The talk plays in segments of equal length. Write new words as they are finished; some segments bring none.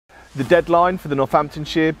The deadline for the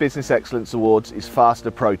Northamptonshire Business Excellence Awards is fast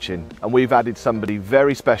approaching, and we've added somebody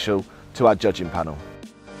very special to our judging panel.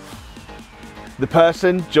 The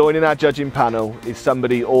person joining our judging panel is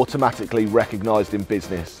somebody automatically recognised in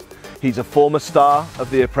business. He's a former star of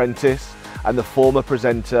The Apprentice and the former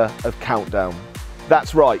presenter of Countdown.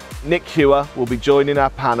 That's right, Nick Hewer will be joining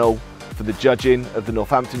our panel for the judging of the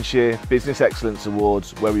Northamptonshire Business Excellence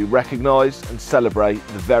Awards, where we recognise and celebrate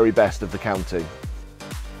the very best of the county.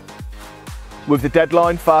 With the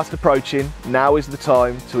deadline fast approaching, now is the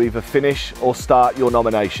time to either finish or start your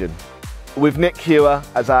nomination. With Nick Hewer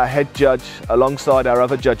as our head judge alongside our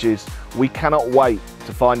other judges, we cannot wait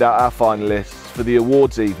to find out our finalists for the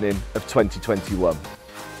awards evening of 2021.